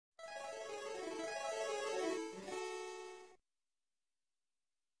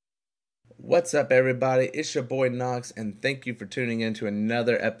What's up, everybody? It's your boy Nox, and thank you for tuning in to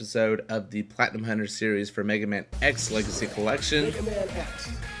another episode of the Platinum Hunter series for Mega Man X Legacy Collection.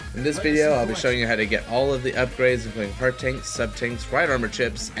 In this video, I'll be showing you how to get all of the upgrades, including heart tanks, sub tanks, right armor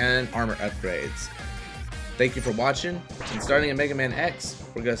chips, and armor upgrades. Thank you for watching. And starting in Mega Man X,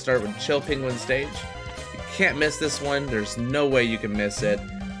 we're going to start with Chill Penguin stage. You can't miss this one. There's no way you can miss it,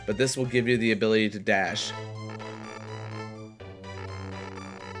 but this will give you the ability to dash.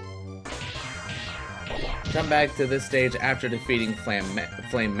 Come back to this stage after defeating Flame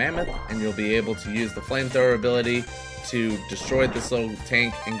Mammoth, and you'll be able to use the flamethrower ability to destroy this little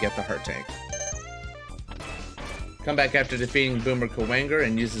tank and get the heart tank. Come back after defeating Boomer Kawanger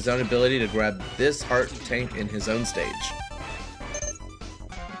and use his own ability to grab this heart tank in his own stage.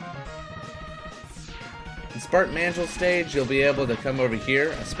 In Spartan Mantle stage, you'll be able to come over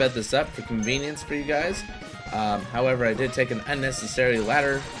here. I sped this up for convenience for you guys. However, I did take an unnecessary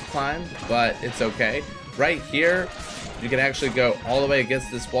ladder climb, but it's okay. Right here, you can actually go all the way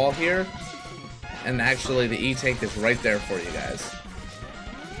against this wall here, and actually the E-Tank is right there for you guys.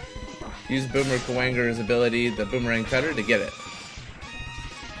 Use Boomer Kawanger's ability, the Boomerang Cutter, to get it.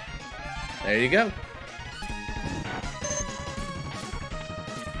 There you go.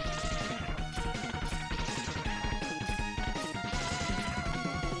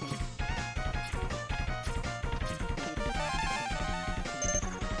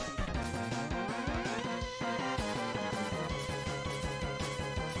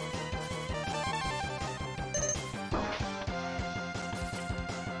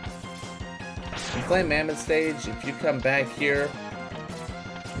 In Flame Mammoth stage, if you come back here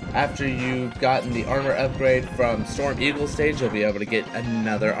after you've gotten the armor upgrade from Storm Eagle stage, you'll be able to get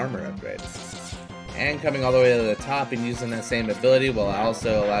another armor upgrade. And coming all the way to the top and using that same ability will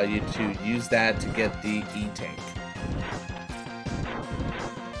also allow you to use that to get the E-Tank.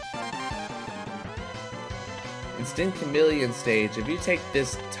 In Sting Chameleon stage, if you take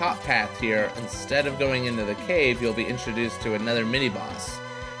this top path here, instead of going into the cave, you'll be introduced to another mini-boss,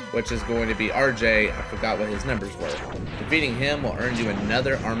 which is going to be RJ. I forgot what his numbers were. Defeating him will earn you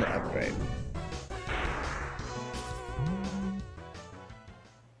another armor upgrade.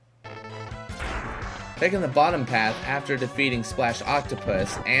 Taking the bottom path after defeating Splash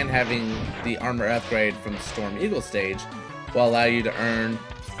Octopus and having the armor upgrade from Storm Eagle stage will allow you to earn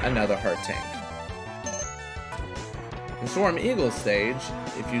another heart tank. In Storm Eagle stage,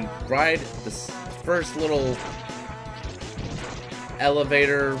 if you ride this first little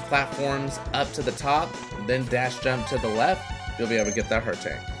elevator platforms up to the top, then dash jump to the left, you'll be able to get that heart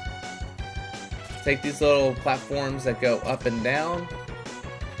tank. Take these little platforms that go up and down,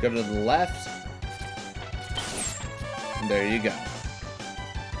 go to the left, and there you go.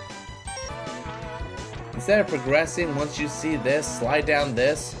 Instead of progressing, once you see this, slide down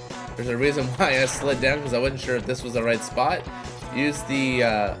this. There's a reason why I slid down, because I wasn't sure if this was the right spot. Use the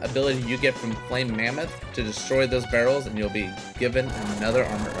ability you get from Flame Mammoth to destroy those barrels, and you'll be given another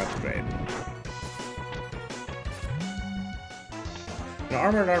armor upgrade. In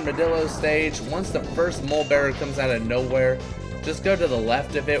Armored Armadillo stage, once the first mole bearer comes out of nowhere, just go to the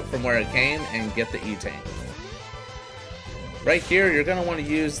left of it from where it came and get the E-Tank. Right here, you're going to want to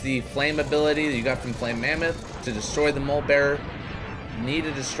use the flame ability that you got from Flame Mammoth to destroy the mole bearer. You need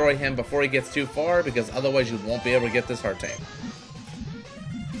to destroy him before he gets too far, because otherwise you won't be able to get this heart tank.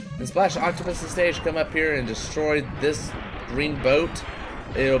 In Splash Octopus stage, come up here and destroy this green boat.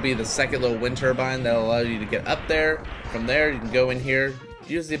 It'll be the second little wind turbine that'll allow you to get up there. From there, you can go in here,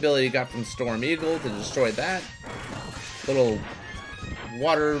 use the ability you got from Storm Eagle to destroy that little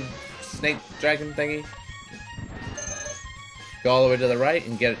water snake dragon thingy. Go all the way to the right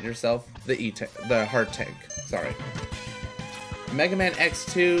and get yourself the heart tank. Sorry. Mega Man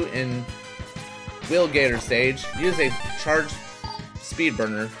X2 in Wheel Gator stage, use a charged speed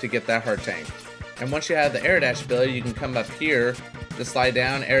burner to get that heart tank. And once you have the air dash ability, you can come up here to slide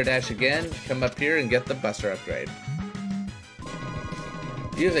down, air dash again, come up here and get the buster upgrade.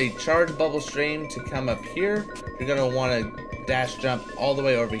 Use a charged bubble stream to come up here. You're going to want to dash jump all the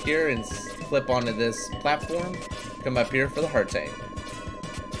way over here and flip onto this platform. Come up here for the heart tank.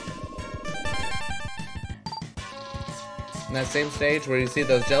 In that same stage where you see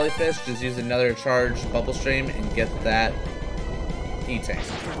those jellyfish, just use another charged bubble stream and get that E-Tank.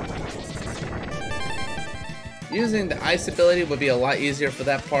 Using the ice ability would be a lot easier for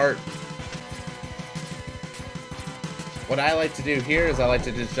that part. What I like to do here is I like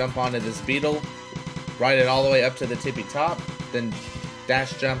to just jump onto this beetle, ride it all the way up to the tippy top, then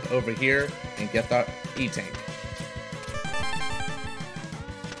dash jump over here and get that E-Tank.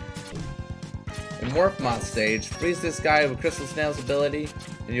 In Morph Moth stage, freeze this guy with Crystal Snail's ability,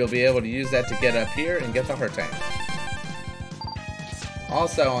 and you'll be able to use that to get up here and get the Heart Tank.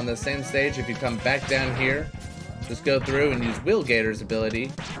 Also, on the same stage, if you come back down here, just go through and use Wheel Gator's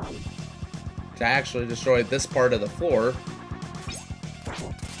ability to actually destroy this part of the floor.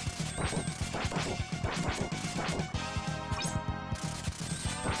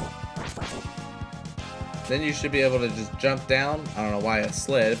 Then you should be able to just jump down. I don't know why it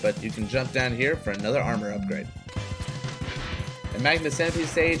slid, but you can jump down here for another armor upgrade. In Magma Centipede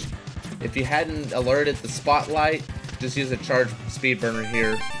stage, if you hadn't alerted the spotlight, just use a charged speed burner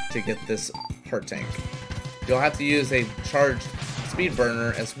here to get this Heart Tank. You'll have to use a charged speed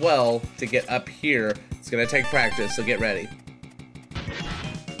burner as well to get up here. It's gonna take practice, so get ready.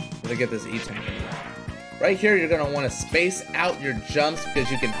 I'm gonna get this E-Tank. Right here, you're going to want to space out your jumps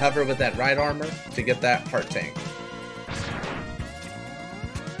because you can hover with that right armor to get that Heart Tank.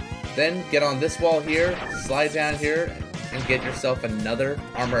 Then get on this wall here, slide down here, and get yourself another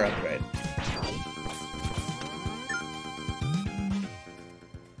armor upgrade.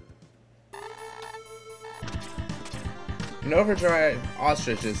 In Overdrive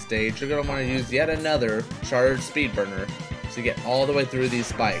Ostrich's stage, you're going to want to use yet another charged speed burner to get all the way through these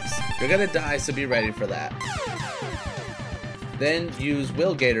spikes. You're gonna die, so be ready for that. Then use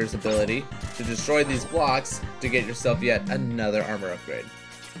Wheel Gator's ability to destroy these blocks to get yourself yet another armor upgrade.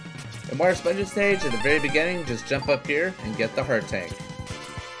 In Water Sponge's stage, at the very beginning, just jump up here and get the Heart Tank.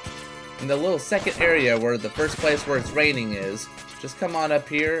 In the little second area where the first place where it's raining is, just come on up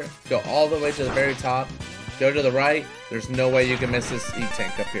here, go all the way to the very top, go to the right, there's no way you can miss this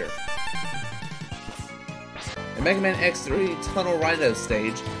E-Tank up here. In Mega Man X3 Tunnel Rhino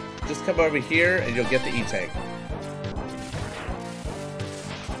stage, just come over here and you'll get the E-Tank.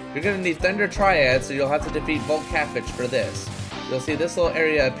 You're going to need Thunder Triad, so you'll have to defeat Volt Catfish for this. You'll see this little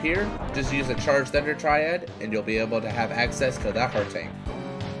area up here, just use a charged Thunder Triad and you'll be able to have access to that Heart Tank.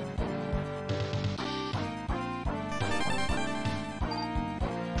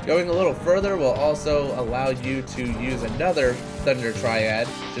 Going a little further will also allow you to use another Thunder Triad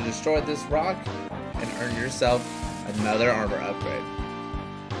to destroy this rock and earn yourself another armor upgrade.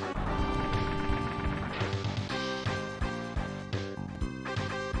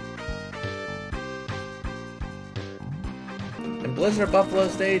 In Blizzard Buffalo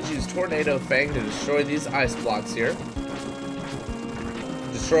stage, use Tornado Fang to destroy these ice blocks here.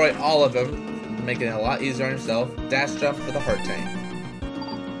 Destroy all of them, making it a lot easier on yourself. Dash jump for the Heart Tank.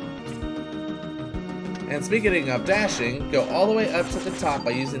 And speaking of dashing, go all the way up to the top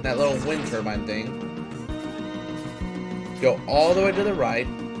by using that little wind turbine thing. Go all the way to the right.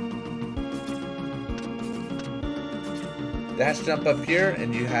 Dash jump up here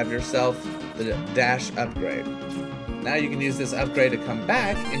and you have yourself the dash upgrade. Now you can use this upgrade to come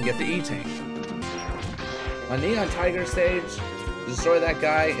back and get the E-Tank. On Neon Tiger stage, destroy that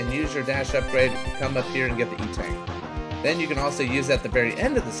guy and use your dash upgrade to come up here and get the E-Tank. Then you can also use at the very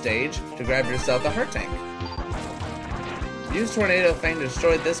end of the stage to grab yourself the Heart Tank. Use Tornado Fang to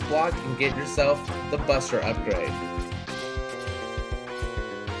destroy this block and get yourself the Buster upgrade.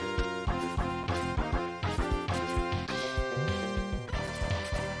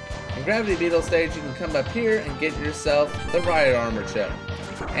 In Gravity Beetle stage, you can come up here and get yourself the Riot Armor chip.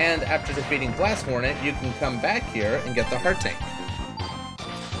 And after defeating Blast Hornet, you can come back here and get the Heart Tank.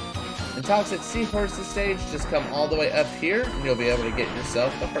 In Toxic Seahorse's stage, just come all the way up here and you'll be able to get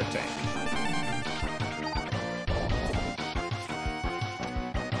yourself the Heart Tank.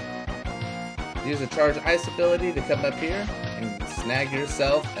 Use a Charge Ice ability to come up here and snag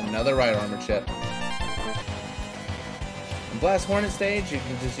yourself another Riot Armor chip. In Blast Hornet stage, you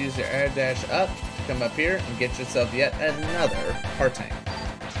can just use your air dash up to come up here and get yourself yet another Heart Tank.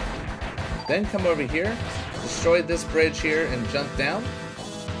 Then come over here, destroy this bridge here and jump down.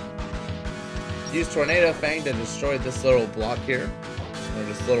 Use Tornado Fang to destroy this little block here, or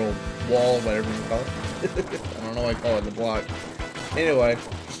this little wall, whatever you call it. I don't know why I call it the block. Anyway,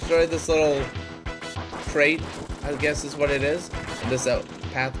 destroy this little crate, I guess is what it is. And this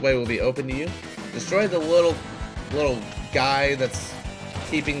pathway will be open to you. Destroy the little guy that's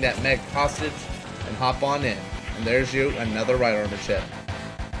keeping that mech hostage and hop on in. And there's you, another Riot Armor chip.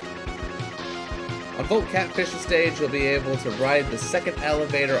 On Volt Catfish's stage, you'll be able to ride the second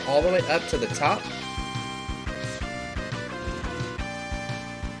elevator all the way up to the top.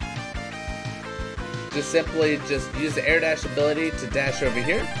 Just use the air dash ability to dash over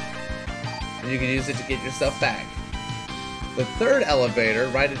here, and you can use it to get yourself back. The third elevator,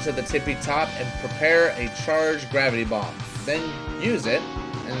 ride it to the tippy top and prepare a charged gravity bomb. Then use it,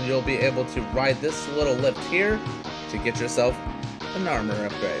 and you'll be able to ride this little lift here to get yourself an armor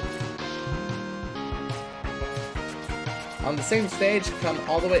upgrade. On the same stage, come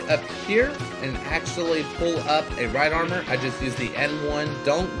all the way up here and actually pull up a right armor. I just use the N1.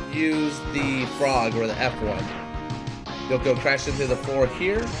 Don't use the frog or the F1. You'll go crash into the floor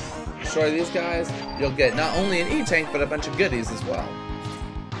here, destroy these guys. You'll get not only an E-Tank, but a bunch of goodies as well.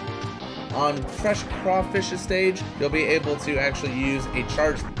 On Crush Crawfish's stage, you'll be able to actually use a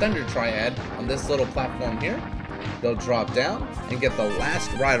Charged Thunder Triad on this little platform here. You'll drop down and get the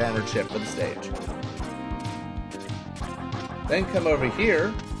last right armor chip for the stage. Then come over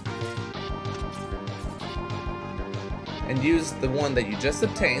here and use the one that you just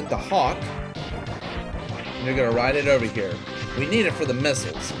obtained, the Hawk, and you're gonna ride it over here. We need it for the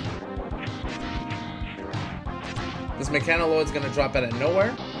missiles. This Mechanaloid's gonna drop out of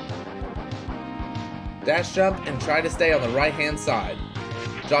nowhere. Dash jump and try to stay on the right hand side.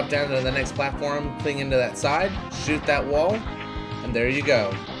 Drop down to the next platform, cling into that side, shoot that wall, and there you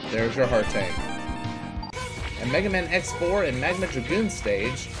go. There's your heart tank. And Mega Man X4 and Magma Dragoon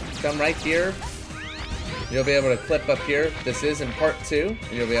stage, come right here. You'll be able to clip up here. This is in part 2,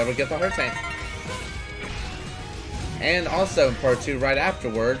 and you'll be able to get the heart tank. And also in part 2, right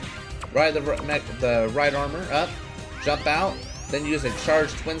afterward, ride the right armor up, jump out, then use a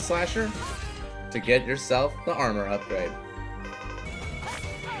charged twin slasher to get yourself the armor upgrade.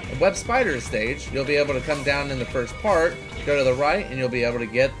 In Web Spider stage, you'll be able to come down in the first part, go to the right, and you'll be able to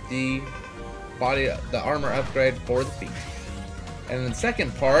get the armor upgrade for the feet. And in the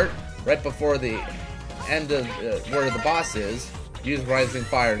second part, right before the end of where the boss is, use Rising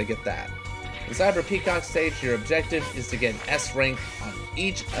Fire to get that. In Cyber Peacock stage, your objective is to get an S rank on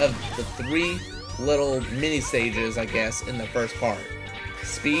each of the 3 little mini stages, I guess, in the first part.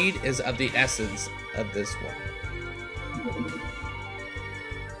 Speed is of the essence of this one.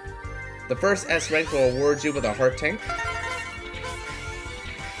 The first S rank will award you with a heart tank.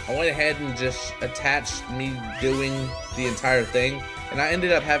 I went ahead and just attached me doing the entire thing, and I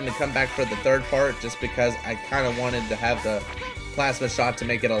ended up having to come back for the third part just because I kind of wanted to have the plasma shot to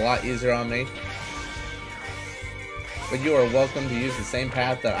make it a lot easier on me. But you are welcome to use the same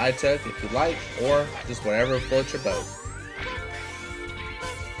path that I took if you like, or just whatever floats your boat.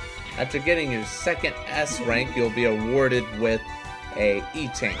 After getting your second S rank, you'll be awarded with a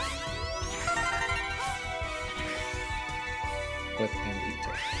E-Tank. With an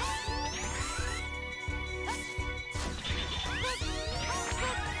E-Tank.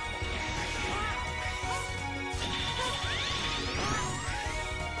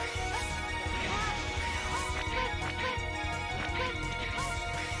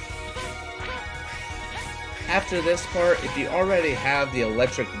 After this part, if you already have the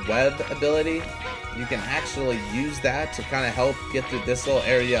electric web ability, you can actually use that to kind of help get through this little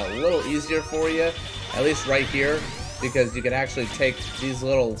area a little easier for you, at least right here, because you can actually take these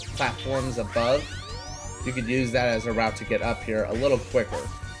little platforms above. You could use that as a route to get up here a little quicker.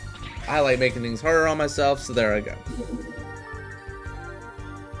 I like making things harder on myself, so there I go.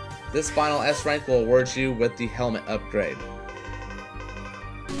 This final S rank will award you with the helmet upgrade.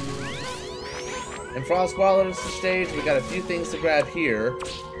 In Frost Waller's stage, we got a few things to grab here.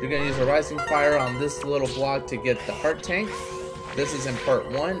 You're going to use a Rising Fire on this little block to get the heart tank. This is in part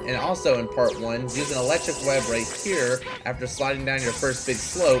 1, and also in part 1, use an electric web right here after sliding down your first big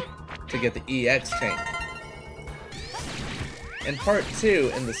slope to get the EX tank. In part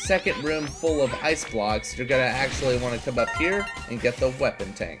 2, in the second room full of ice blocks, you're going to actually want to come up here and get the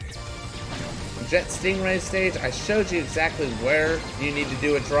weapon tank. Jet Stingray stage, I showed you exactly where you need to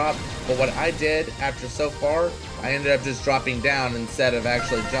do a drop, but what I did after so far, I ended up just dropping down instead of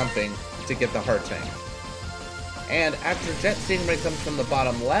actually jumping to get the heart tank. And after Jet Stingray comes from the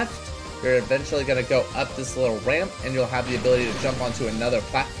bottom left, you're eventually going to go up this little ramp and you'll have the ability to jump onto another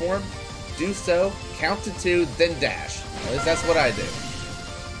platform. Do so, count to 2, then dash. At least that's what I do.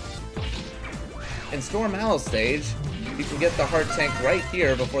 In Storm Owl stage, you can get the heart tank right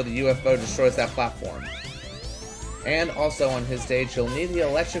here before the UFO destroys that platform. And also on his stage, you'll need the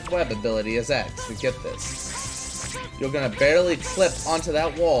electric web ability as X to get this. You're going to barely clip onto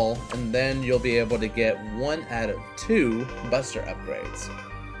that wall, and then you'll be able to get 1 out of 2 Buster upgrades.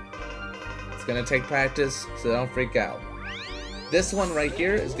 It's going to take practice, so don't freak out. This one right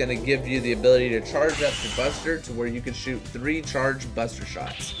here is going to give you the ability to charge up your Buster to where you can shoot 3 charged Buster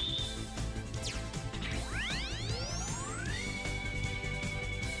shots.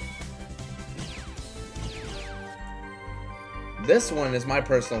 This one is my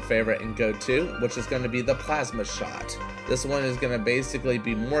personal favorite and go-to, which is going to be the Plasma Shot. This one is going to basically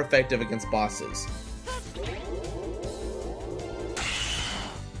be more effective against bosses.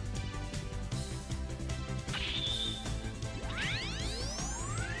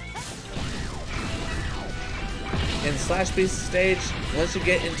 In Slash Beast stage, once you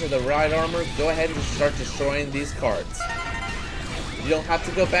get into the ride armor, go ahead and just start destroying these cards. You don't have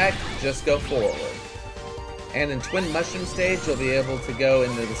to go back, just go forward. And in Twin Mushroom stage, you'll be able to go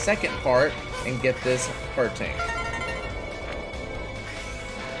into the second part and get this heart tank.